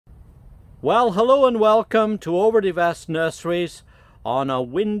Well, hello and welcome to Overdevest Nurseries on a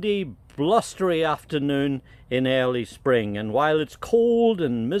windy, blustery afternoon in early spring. And while it's cold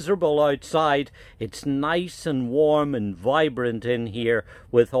and miserable outside, it's nice and warm and vibrant in here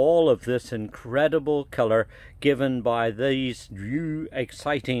with all of this incredible colour given by these new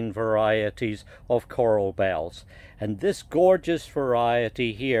exciting varieties of coral bells. And this gorgeous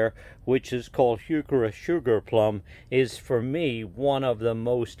variety here, which is called Heuchera sugar plum, is for me one of the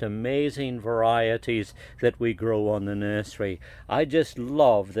most amazing varieties that we grow on the nursery. I just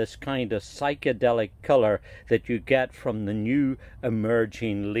love this kind of psychedelic color that you get from the new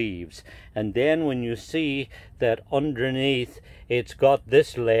emerging leaves. And then when you see that underneath it's got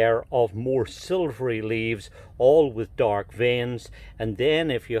this layer of more silvery leaves, all with dark veins, and then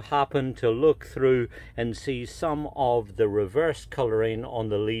if you happen to look through and see some of the reverse coloring on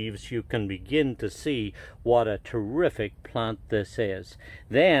the leaves, you can begin to see what a terrific plant this is.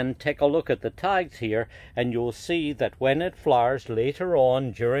 Then take a look at the tags here and you'll see that when it flowers later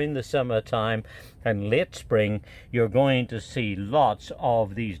on during the summertime and late spring, you're going to see lots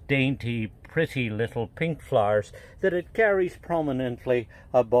of these dainty, pretty little pink flowers that it carries prominently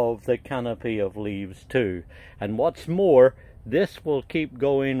above the canopy of leaves too. And what's more, this will keep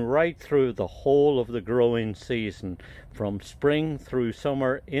going right through the whole of the growing season, from spring through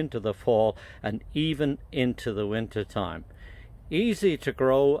summer into the fall and even into the winter time. Easy to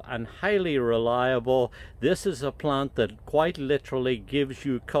grow and highly reliable. This is a plant that quite literally gives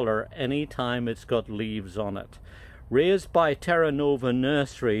you color anytime it's got leaves on it. Raised by Terra Nova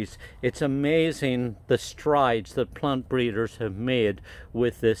Nurseries, it's amazing the strides that plant breeders have made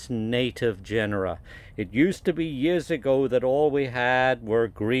with this native genera. It used to be years ago that all we had were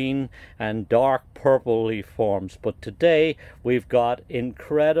green and dark purple leaf forms, but today we've got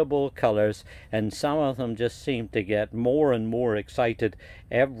incredible colors, and some of them just seem to get more and more excited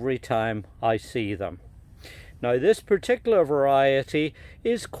every time I see them. Now this particular variety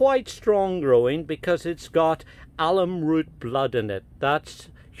is quite strong growing because it's got alum root blood in it. That's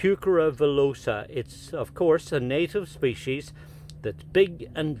Heuchera villosa. It's of course a native species that's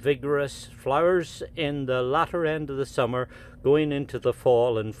big and vigorous, flowers in the latter end of the summer going into the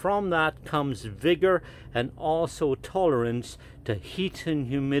fall, and from that comes vigor and also tolerance to heat and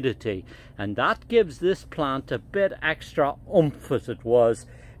humidity, and that gives this plant a bit extra oomph, as it was.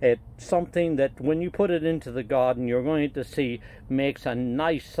 It's something that when you put it into the garden you're going to see makes a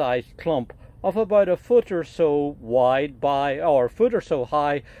nice sized clump of about a foot or so wide or a foot or so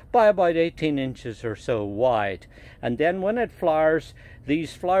high by about 18 inches or so wide. And then when it flowers,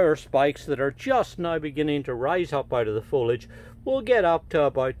 these flower spikes that are just now beginning to rise up out of the foliage will get up to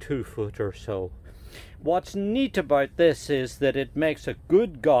about 2 foot or so. What's neat about this is that it makes a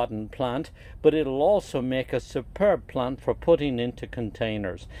good garden plant, but it'll also make a superb plant for putting into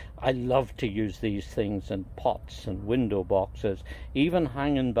containers. I love to use these things in pots and window boxes, even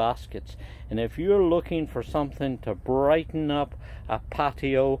hanging baskets. And if you're looking for something to brighten up a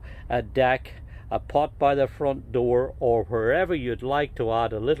patio, a deck, a pot by the front door, or wherever you'd like to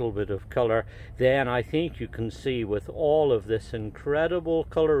add a little bit of color, then I think you can see with all of this incredible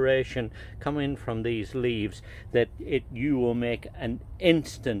coloration coming from these leaves that you will make an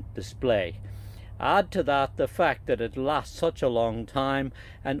instant display. Add to that the fact that it lasts such a long time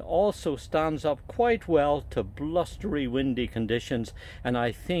and also stands up quite well to blustery, windy conditions, and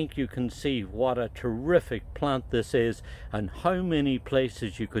I think you can see what a terrific plant this is and how many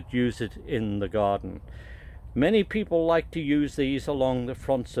places you could use it in the garden. Many people like to use these along the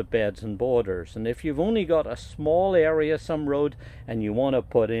fronts of beds and borders, and if you've only got a small area, some road, and you want to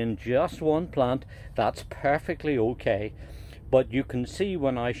put in just one plant, that's perfectly okay. But you can see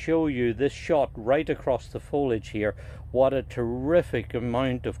when I show you this shot right across the foliage here, what a terrific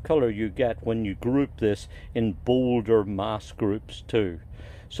amount of color you get when you group this in bolder mass groups too.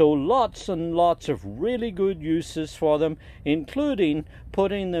 So lots and lots of really good uses for them, including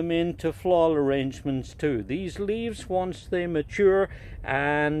putting them into floral arrangements too. These leaves, once they mature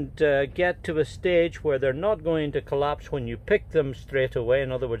and get to a stage where they're not going to collapse when you pick them straight away,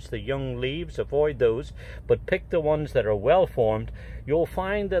 in other words the young leaves, avoid those, but pick the ones that are well formed, you'll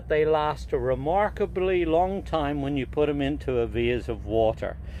find that they last a remarkably long time when you put them into a vase of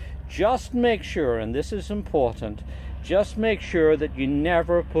water. Just make sure, and this is important, just make sure that you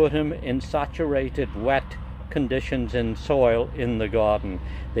never put them in saturated wet conditions in soil in the garden.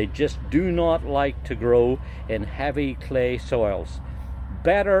 They just do not like to grow in heavy clay soils.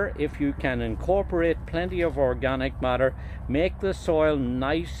 Better if you can incorporate plenty of organic matter, make the soil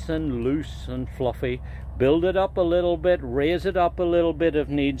nice and loose and fluffy, build it up a little bit, raise it up a little bit if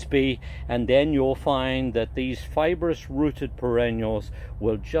needs be, and then you'll find that these fibrous rooted perennials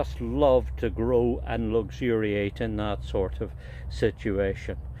will just love to grow and luxuriate in that sort of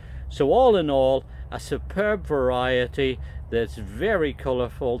situation. So all in all, a superb variety that's very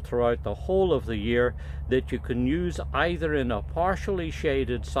colourful throughout the whole of the year, that you can use either in a partially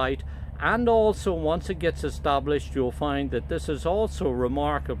shaded site, and also once it gets established you'll find that this is also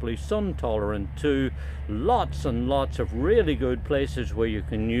remarkably sun tolerant too. Lots and lots of really good places where you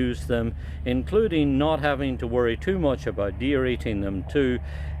can use them, including not having to worry too much about deer eating them too.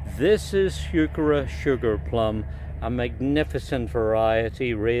 This is Heuchera sugar plum, a magnificent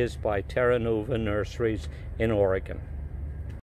variety raised by Terra Nova Nurseries in Oregon.